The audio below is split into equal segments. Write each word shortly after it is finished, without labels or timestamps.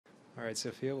All right,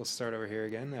 Sophia, we'll start over here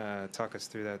again. Talk us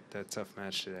through that tough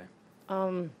match today.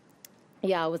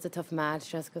 Yeah, it was a tough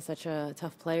match. Jessica's such a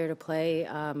tough player to play.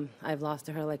 I've lost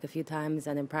to her like a few times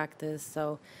and in practice,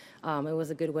 so it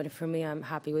was a good win for me. I'm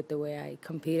happy with the way I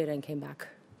competed and came back.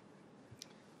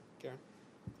 Karen?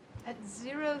 At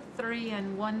 0-3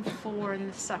 and 1-4 in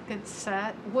the second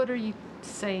set, what are you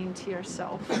saying to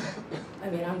yourself? I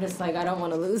mean, I'm just like, I don't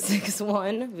want to lose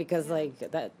 6-1 because like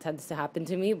that tends to happen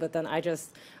to me. But then I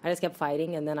just kept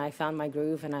fighting, and then I found my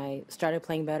groove, and I started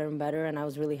playing better and better, and I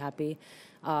was really happy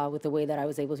with the way that I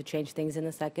was able to change things in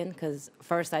the second. Because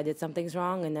first I did some things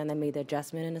wrong, and then I made the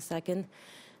adjustment in the second.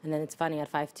 And then it's funny,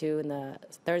 at 5-2 in the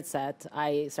third set,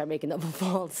 I started making double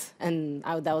faults. And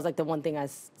that was like the one thing I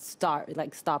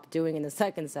stopped doing in the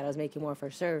second set. I was making more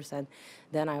first serves. And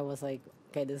then I was like,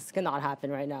 okay, this cannot happen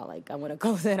right now. Like, I want to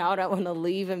close it out. I want to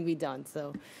leave and be done.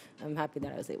 So I'm happy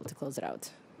that I was able to close it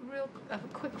out. Real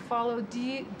quick follow.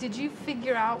 Did you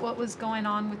figure out what was going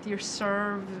on with your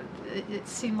serve? It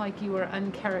seemed like you were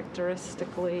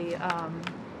uncharacteristically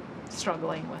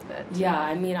struggling with it. Yeah,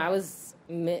 I mean, I was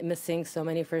missing so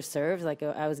many first serves. Like,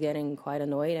 I was getting quite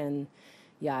annoyed and,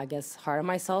 yeah, I guess hard on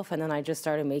myself. And then I just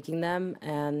started making them,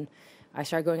 and I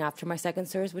started going after my second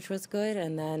serves, which was good.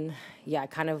 And then, yeah,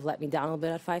 it kind of let me down a little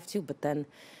bit at 5-2. But then,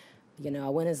 you know,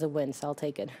 a win is a win, so I'll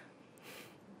take it.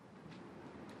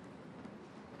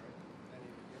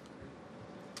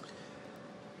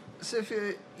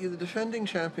 Sofia, you're the defending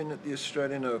champion at the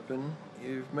Australian Open.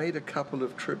 You've made a couple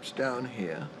of trips down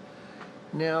here.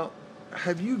 Now,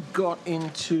 have you got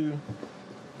into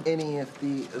any of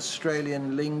the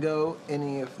Australian lingo,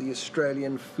 any of the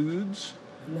Australian foods?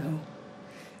 No.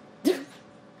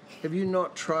 Have you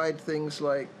not tried things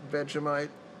like Vegemite?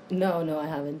 No, I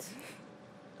haven't.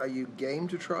 Are you game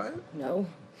to try it? No.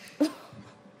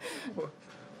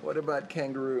 What about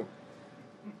kangaroo?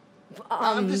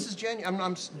 This is genuine.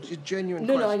 I'm genuine.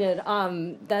 No, I did.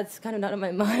 That's kind of not on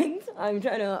my mind. I'm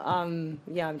trying to,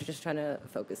 I'm just trying to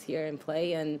focus here and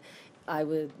play. And I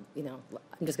would,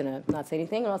 I'm just gonna not say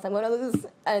anything, or else I'm gonna lose,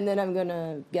 and then I'm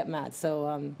gonna get mad.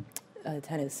 So,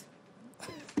 tennis. All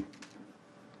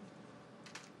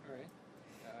right.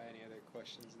 Any other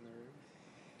questions in the room?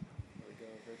 Or we go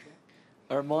virtual?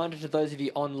 A reminder to those of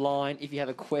you online: if you have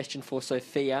a question for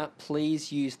Sofia,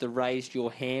 please use the raise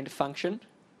your hand function.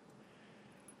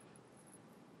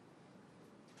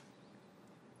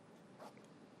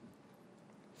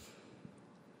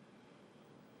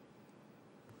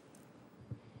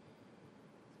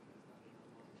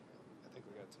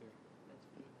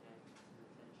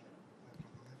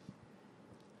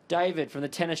 David from the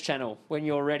Tennis Channel, when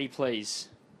you're ready, please.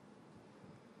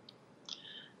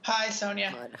 Hi,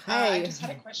 Sonia. Hi. I just had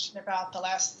a question about the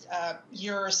last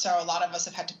year or so. A lot of us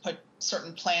have had to put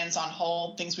certain plans on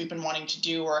hold, things we've been wanting to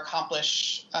do or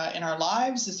accomplish in our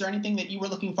lives. Is there anything that you were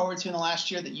looking forward to in the last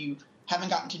year that you haven't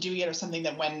gotten to do yet, or something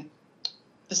that when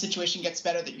the situation gets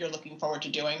better that you're looking forward to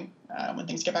doing when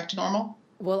things get back to normal?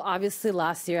 Well, obviously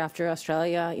last year after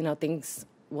Australia, things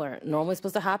were normally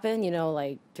supposed to happen,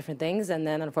 like different things. And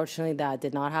then unfortunately that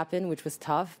did not happen, which was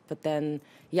tough. But then,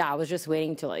 yeah, I was just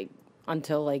waiting to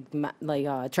until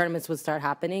tournaments would start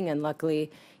happening. And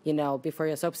luckily, before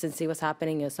US Open was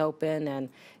happening, US Open. And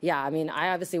yeah, I mean, I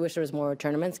obviously wish there was more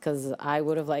tournaments because I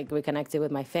would have reconnected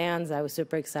with my fans. I was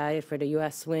super excited for the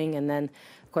US swing. And then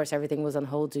of course, everything was on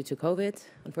hold due to COVID,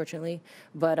 unfortunately.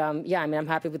 But yeah, I mean, I'm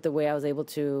happy with the way I was able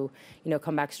to,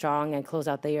 come back strong and close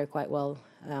out the year quite well.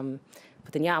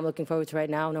 But then, yeah, I'm looking forward to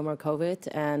right now, no more COVID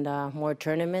and more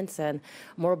tournaments and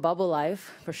more bubble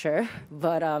life for sure.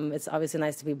 But it's obviously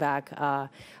nice to be back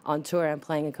on tour and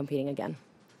playing and competing again.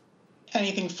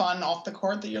 Anything fun off the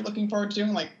court that you're looking forward to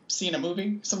doing, like seeing a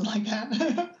movie, something like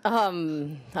that? I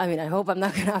mean, I hope I'm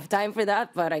not going to have time for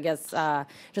that, but I guess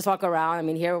just walk around. I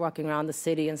mean, here we're walking around the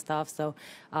city and stuff. So,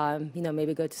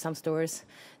 maybe go to some stores.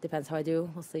 Depends how I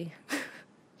do. We'll see.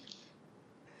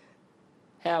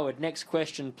 Howard, next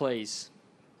question, please.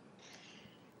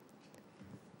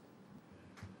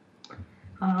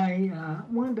 I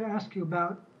wanted to ask you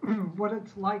about what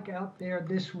it's like out there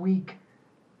this week.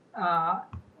 A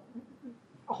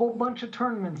whole bunch of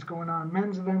tournaments going on,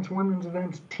 men's events, women's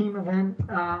events, team event.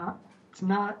 It's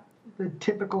not the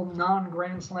typical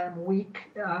non-Grand Slam week,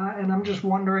 and I'm just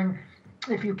wondering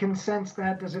if you can sense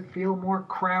that. Does it feel more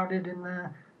crowded in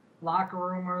the locker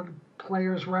room or the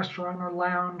players' restaurant or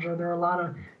lounge? Are there a lot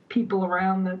of people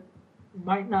around that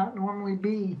might not normally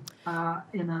be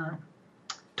in a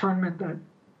tournament that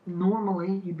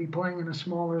normally you'd be playing in a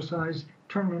smaller size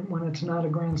tournament when it's not a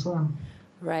Grand Slam?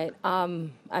 Right.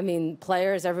 I mean,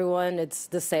 players, everyone, it's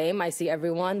the same. I see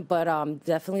everyone, but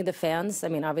definitely the fans. I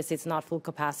mean, obviously it's not full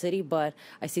capacity, but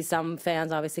I see some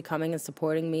fans obviously coming and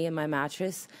supporting me in my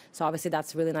matches. So obviously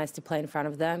that's really nice to play in front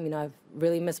of them. You know, I've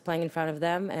really missed playing in front of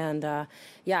them, and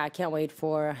yeah, I can't wait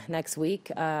for next week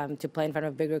to play in front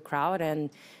of a bigger crowd,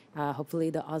 and hopefully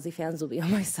the Aussie fans will be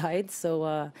on my side.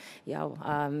 So yeah,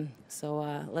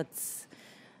 let's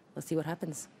see what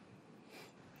happens.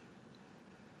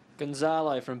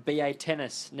 Gonzalo from BA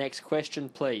Tennis. Next question,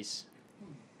 please.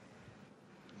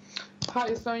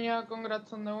 Hi, Sonia.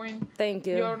 Congrats on the win. Thank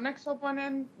you. Your next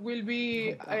opponent will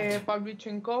be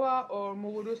Pavlyuchenkova or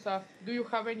Muguruza. Do you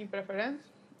have any preference?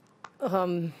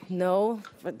 No,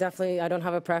 but definitely I don't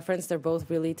have a preference. They're both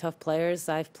really tough players.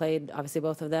 I've played obviously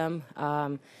both of them.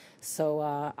 So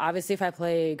obviously if I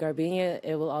play Garbiñe,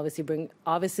 it will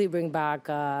obviously bring back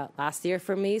last year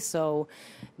for me. So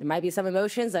there might be some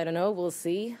emotions. I don't know. We'll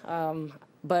see.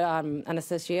 But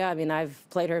Anastasia, I mean, I've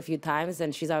played her a few times,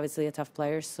 and she's obviously a tough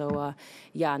player. So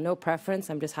yeah, no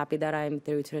preference. I'm just happy that I'm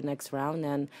through to the next round,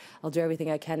 and I'll do everything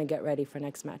I can to get ready for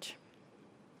next match.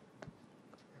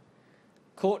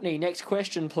 Courtney, next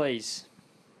question, please.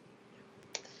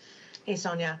 Hey,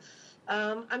 Sonia.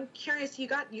 I'm curious. You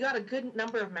got a good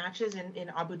number of matches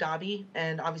in Abu Dhabi,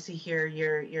 and obviously here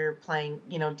you're playing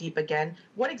deep again.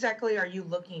 What exactly are you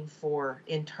looking for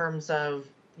in terms of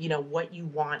what you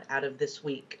want out of this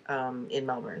week in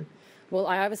Melbourne? Well,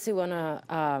 I obviously want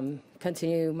to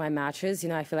continue my matches.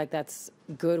 I feel like that's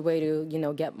a good way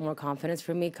to, get more confidence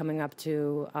for me coming up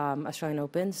to Australian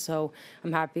Open. So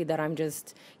I'm happy that I'm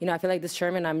just, I feel like this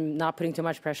tournament, I'm not putting too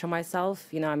much pressure on myself.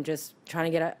 I'm just trying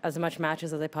to get as much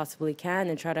matches as I possibly can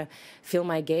and try to feel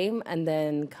my game. And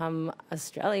then come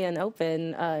Australian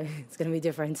Open, it's going to be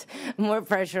different. More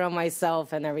pressure on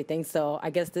myself and everything. So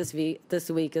I guess this week is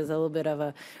a little bit of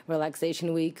a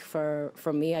relaxation week for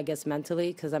me, I guess,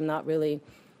 mentally, because I'm not really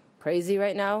crazy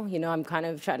right now. I'm kind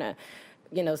of trying to,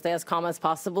 stay as calm as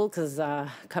possible because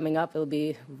coming up, it'll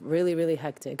be really, really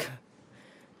hectic.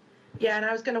 Yeah, and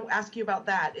I was going to ask you about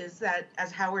that, is that,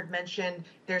 as Howard mentioned,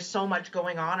 there's so much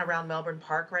going on around Melbourne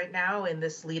Park right now in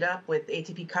this lead up with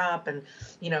ATP Cup and,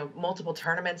 multiple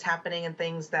tournaments happening and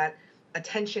things, that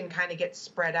attention kind of gets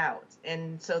spread out.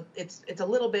 And so it's a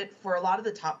little bit, for a lot of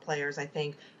the top players, I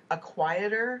think, a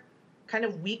quieter kind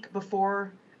of week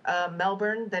before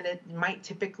Melbourne than it might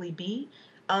typically be.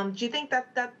 Do you think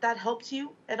that helps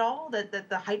you at all? That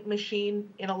the hype machine,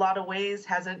 in a lot of ways,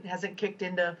 hasn't kicked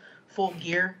into full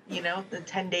gear? The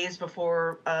 10 days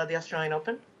before the Australian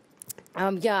Open.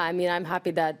 Yeah, I mean, I'm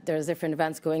happy that there's different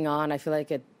events going on. I feel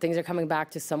like things are coming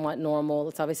back to somewhat normal.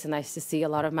 It's obviously nice to see a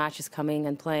lot of matches coming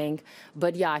and playing.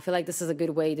 But yeah, I feel like this is a good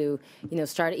way to,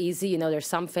 start easy. There's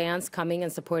some fans coming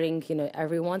and supporting,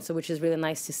 everyone, so which is really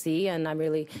nice to see. And I'm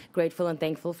really grateful and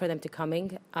thankful for them to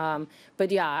coming.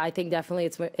 But yeah, I think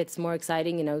definitely it's more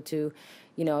exciting, to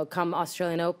come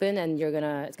Australian Open, and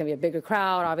it's gonna be a bigger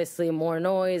crowd, obviously more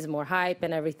noise, more hype,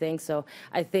 and everything. So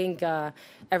I think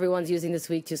everyone's using this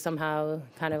week to somehow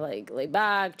kind of like lay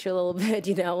back, chill a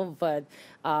little bit, But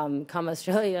come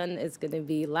Australian, it's gonna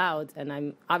be loud, and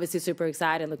I'm obviously super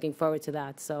excited, and looking forward to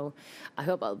that. So I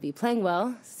hope I'll be playing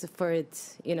well for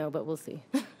it, but we'll see.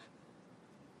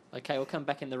 Okay, we'll come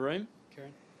back in the room.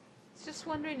 Karen. Just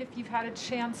wondering if you've had a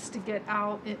chance to get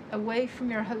out, away from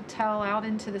your hotel, out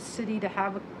into the city to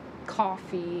have a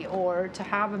coffee or to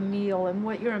have a meal, and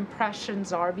what your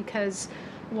impressions are, because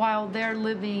while they're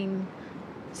living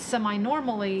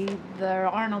semi-normally, there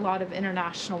aren't a lot of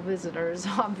international visitors,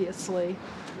 obviously.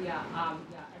 Yeah,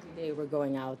 every day we're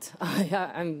going out.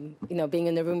 I'm, being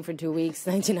in the room for 2 weeks,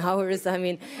 19 hours. I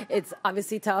mean, it's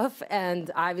obviously tough, and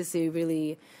obviously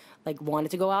really wanted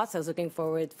to go out, so I was looking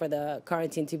forward for the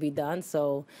quarantine to be done.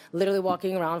 So literally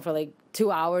walking around for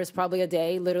 2 hours, probably a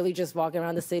day, literally just walking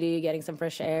around the city, getting some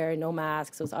fresh air, no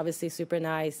masks. So it's obviously super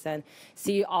nice, and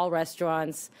see all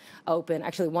restaurants open.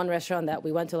 Actually, one restaurant that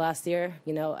we went to last year,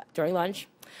 during lunch,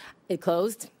 it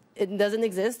closed. It doesn't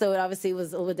exist, so it obviously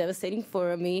was a little bit devastating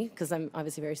for me because I'm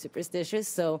obviously very superstitious.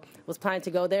 So was planning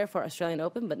to go there for Australian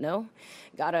Open, but no,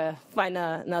 gotta find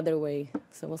another way.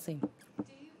 So we'll see.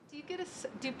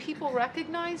 Do people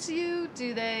recognize you?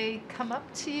 Do they come up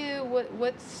to you?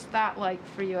 What's that like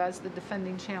for you as the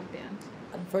defending champion?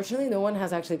 Unfortunately, no one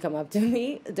has actually come up to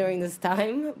me during this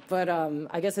time, but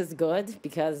I guess it's good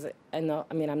because I'm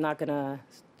not gonna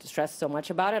stress so much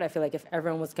about it. I feel like if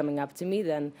everyone was coming up to me,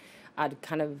 then I'd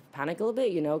kind of panic a little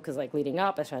bit, because leading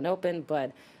up, Australian Open,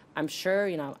 but I'm sure,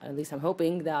 at least I'm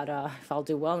hoping that if I'll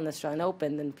do well in the Australian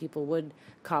Open, then people would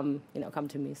come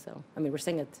to me. So, we're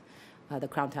staying at the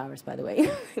Crown Towers, by the way.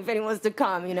 If anyone wants to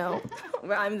come,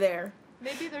 I'm there.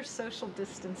 Maybe there's social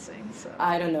distancing, so.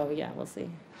 I don't know. Yeah, we'll see.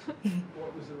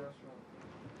 What was the restaurant?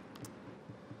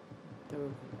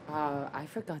 I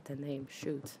forgot the name.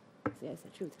 Shoot. See, I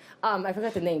said shoot. I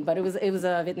forgot the name, but it was a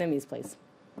Vietnamese place.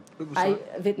 It was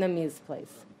Vietnamese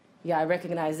place. Yeah, I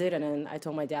recognized it, and then I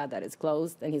told my dad that it's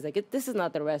closed, and he's like, "This is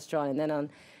not the restaurant." And then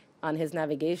on his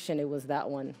navigation, it was that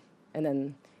one. And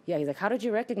then yeah, he's like, "How did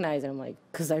you recognize it?" I'm like,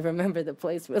 "Because I remember the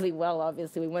place really well.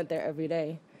 Obviously, we went there every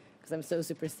day, because I'm so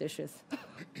superstitious."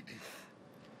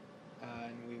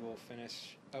 And we will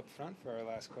finish up front for our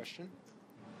last question.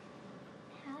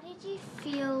 How did you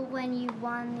feel when you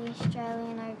won the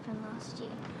Australian Open last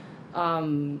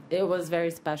year? It was very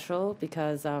special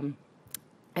because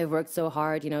I worked so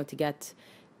hard, to get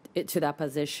it to that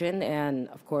position, and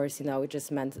of course, it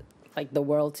just meant like the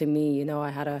world to me. I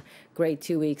had a great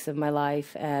 2 weeks of my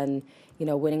life, and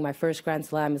winning my first Grand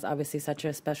Slam is obviously such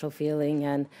a special feeling,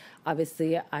 and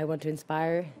obviously I want to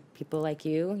inspire people like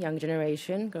you, young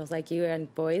generation, girls like you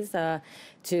and boys, to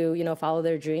follow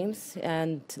their dreams.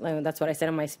 And that's what I said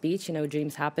in my speech.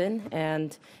 Dreams happen,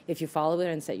 and if you follow it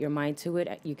and set your mind to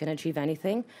it, you can achieve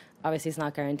anything. Obviously, it's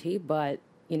not guaranteed, but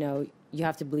you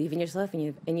have to believe in yourself,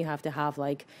 and you have to have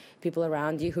like people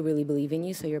around you who really believe in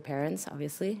you. So your parents,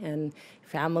 obviously, and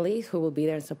family who will be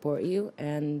there and support you.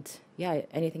 And yeah,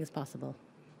 anything is possible.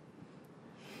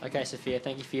 Okay, Sofia,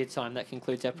 thank you for your time. That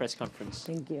concludes our press conference.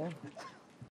 Thank you.